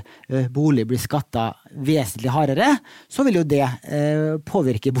at bolig blir skattet vesentlig hardere, så vil jo det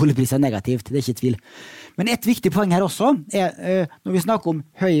påvirke boligpriser negativt, det ikke tvil. Men et viktig poeng her også, når vi snakker om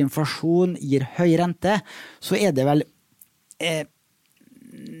høy inflasjon, gir høy rente, så det vel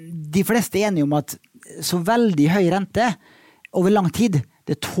de fleste enige om at så veldig høy rente over lang tid,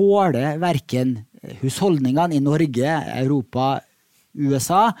 det tåler hverken husholdningene I Norge, Europa,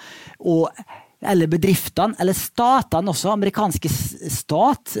 USA, eller bedriftene, eller statene også. Amerikanske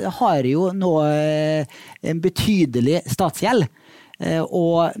stat har jo nå en betydelig statsgjeld,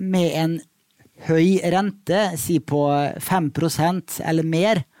 og med en høy rente, si på 5% eller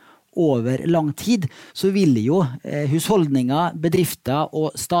mer, over lang tid, så vil jo husholdninger, bedrifter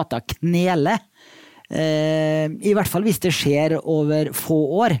og stater knele I hvert fall hvis det skjer over få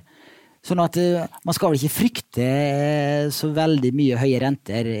år. Sånn at man skal vel ikke frykte så veldig mye høye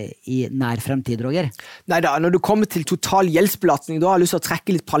renter i nær fremtid, Roger? Neida, når du kommer til total gjeldsbelastning, da har jeg lyst til å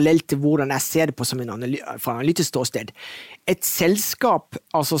trekke litt parallelt til hvordan jeg ser det på som fra analytisk ståsted. Et selskap,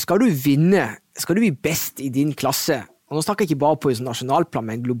 altså skal du vinne, skal du bli best i din klasse, og nå snakker jeg ikke bare på en nasjonalplan,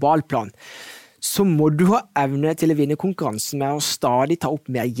 men en global plan, så må du ha evne til å vinne konkurransen med å stadig ta opp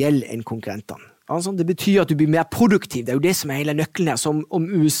mer gjeld enn konkurrentene. Altså, det betyr at du blir mer produktiv, det er jo det som er hele nøkkelen her, som om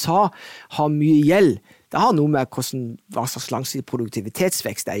USA har mye gjeld, det har noe med hva slags langsiktig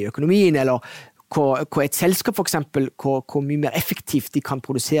produktivitetsvekst det er i økonomien, eller hvor et selskap for eksempel, hvor mye mer effektivt de kan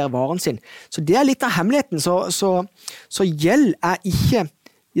produsere varen sin. Så det er litt av hemmeligheten, så gjeld er ikke,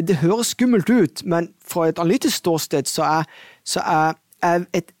 det høres skummelt ut, men fra et analytisk ståsted så er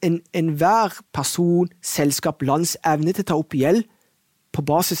enhver person, selskap, lands evne til å ta opp gjeld på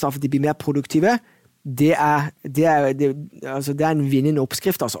basis av at de blir mer produktive, det er en vinnende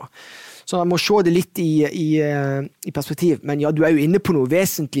oppskrift, altså. Så jeg må se det litt i perspektiv, men ja, du er jo inne på noe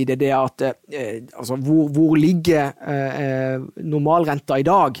vesentlig, det er det at altså, hvor ligger normalrenta i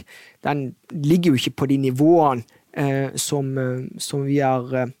dag? Den ligger jo ikke på de nivåene som vi har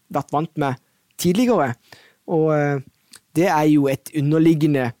vært vant med tidligere, og det er jo et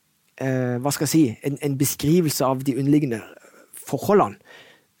underliggende, hva skal jeg si, en beskrivelse av de underliggende forholdene.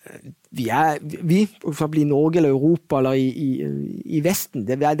 Vi for eksempel i Norge eller Europa eller i Vesten,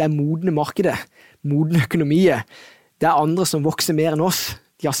 det er modne markedet, modne økonomier. Det er andre som vokser mer enn oss.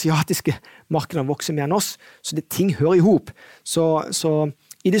 De asiatiske markedene vokser mer enn oss, så ting hører ihop. Så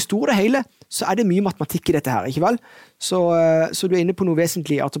i det store og hele så er det mye matematikk i dette her, ikke vel? Så du er inne på noe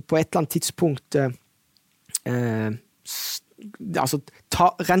vesentlig, at på et eller annet tidspunkt altså,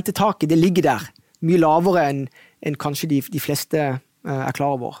 rentetaket, det ligger der, mye lavere enn kanskje de fleste er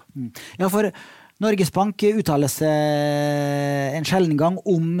klar over. Ja, for Norges Bank uttaler seg en sjelden gang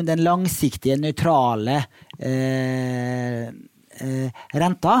om den langsiktige, nøytrale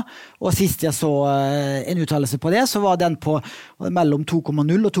renta, og sist jeg så en uttalelse på det, så var den på mellom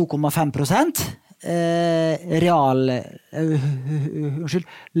 2,0 og 2,5%.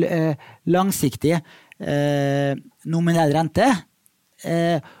 Langsiktig nominell rente,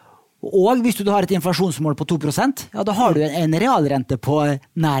 og hvis du har et inflasjonsmål på 2%, ja, da har du en realrente på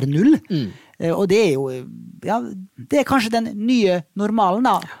nær 0. Og det er jo, ja, det er kanskje den nye normalen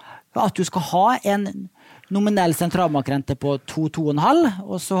da, at du skal ha en nominell sentralbankrente på 2,5,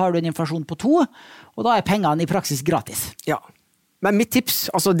 og så har du en inflasjon på 2, og da er pengene i praksis gratis. Ja, men mitt tips,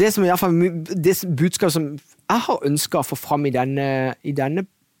 altså det som i hvert fall, det budskapet som jeg har ønsket å få fram i denne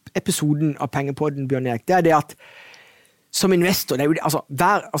episoden av Pengepodden, Bjørn Erik, det er det at som investor, det er jo,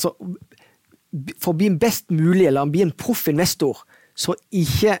 for å bli en best mulig, eller bli en proff investor, så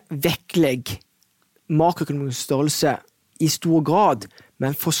ikke vektlegg makroøkonomisk størrelse i stor grad,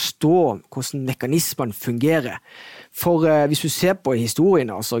 men forstå hvordan mekanismen fungerer. For hvis du ser på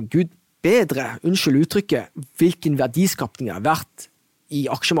historien, altså Gud bedre, unnskyld uttrykket, hvilken verdiskapning har vært i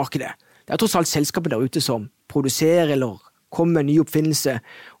aksjemarkedet. Det er tross alt selskapet der ute som produserer eller kommer med en ny oppfinnelse,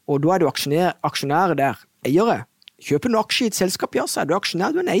 og da er det jo aksjonærer der, eiere. Kjøper du aksje i et selskap, ja, så er du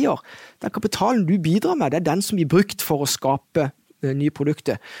aksjonær, du er en eier. Det er kapitalen du bidrar med, det er den som blir brukt for å skape nye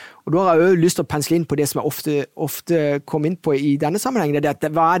produkter. Og da har jeg jo lyst til å pensle inn på det som jeg ofte kom inn på i denne sammenhengen, det er at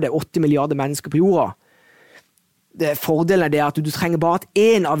hva er det 80 milliarder mennesker på jorda? Fordelen er det at du trenger bare at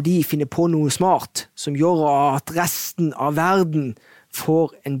en av de finner på noe smart, som gjør at resten av verden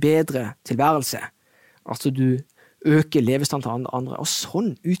får en bedre tilværelse. Altså du øker levestandarden til andre, og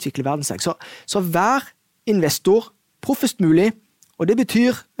sånn utvikler verden seg. Så vær investor, proffest mulig, og det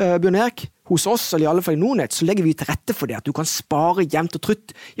betyr, Bjørn Erik, hos oss, eller i alle fall i Nordnet, så legger vi til rette for det, at du kan spare jevnt og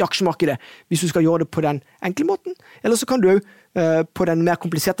trutt i aksjemarkedet, hvis du skal gjøre det på den enkle måten, eller så kan du på den mer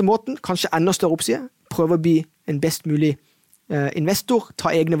kompliserte måten, kanskje enda større oppside, prøve å bli en best mulig investor,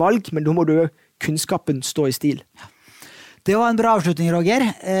 ta egne valg, men da må du kunnskapen stå i stil. Det var en bra avslutning, Roger.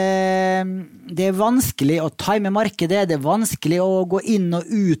 Det er vanskelig å time markedet, det er vanskelig å gå inn og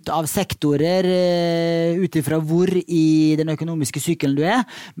ut av sektorer utifra hvor i den økonomiske sykelen du er,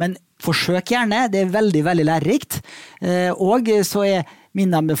 men forsøk gjerne, det er veldig, veldig lærerikt. Og så er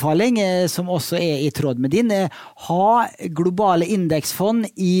min anbefaling, som også er i tråd med din, ha globale indeksfond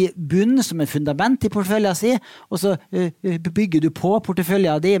i bunn som en fundament i porteføljen sin, og så bygger du på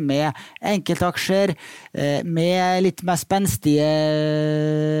porteføljen din med enkeltaksjer, med litt mer spenstige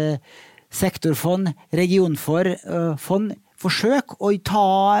sektorfond, regionfond. Forsøk å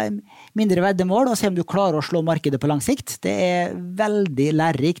ta mindre veddemål og se om du klarer å slå markedet på lang sikt. Det er veldig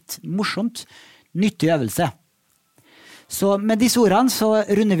lærerikt, morsomt, nyttig øvelse. Så med disse ordene så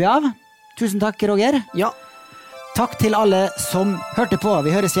runder vi av. Tusen takk, Roger. Ja. Takk til alle som hørte på.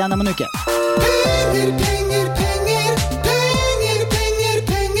 Vi høres igjen om en uke. Penger, penger, penger. Penger, penger,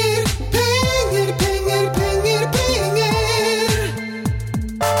 penger. Penger, penger, penger, penger.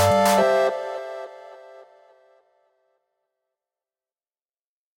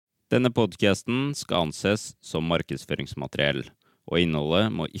 Denne podcasten skal anses som markedsføringsmateriell, og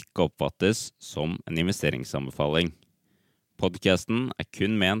innholdet må ikke oppfattes som en investeringsanbefaling. Podcasten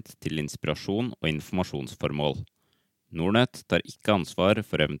kun ment til inspirasjon og informasjonsformål. Nordnet tar ikke ansvar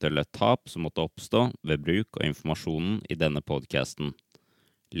for eventuelle tap som måtte oppstå ved bruk av informasjonen i denne podcasten.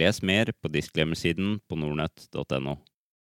 Les mer på disclaimer-siden på nordnet.no.